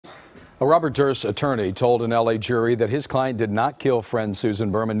A Robert Durst attorney told an LA jury that his client did not kill friend Susan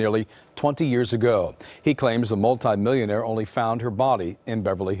Berman nearly 20 years ago. He claims the multimillionaire only found her body in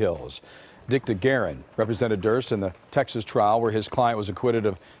Beverly Hills. Dick DeGuerin represented Durst in the Texas trial where his client was acquitted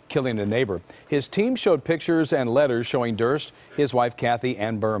of killing a neighbor. His team showed pictures and letters showing Durst, his wife Kathy,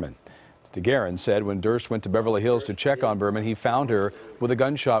 and Berman. DeGuerin said when Durst went to Beverly Hills to check on Berman, he found her with a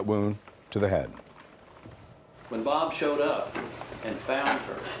gunshot wound to the head. When Bob showed up and found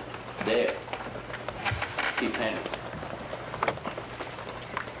her dead, he panicked.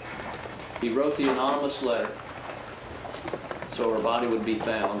 He wrote the anonymous letter so her body would be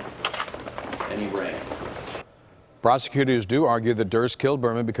found, and he ran. Prosecutors do argue that Durst killed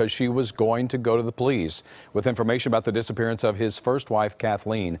Berman because she was going to go to the police with information about the disappearance of his first wife,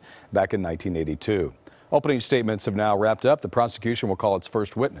 Kathleen, back in 1982. Opening statements have now wrapped up. The prosecution will call its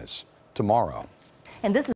first witness tomorrow. And this is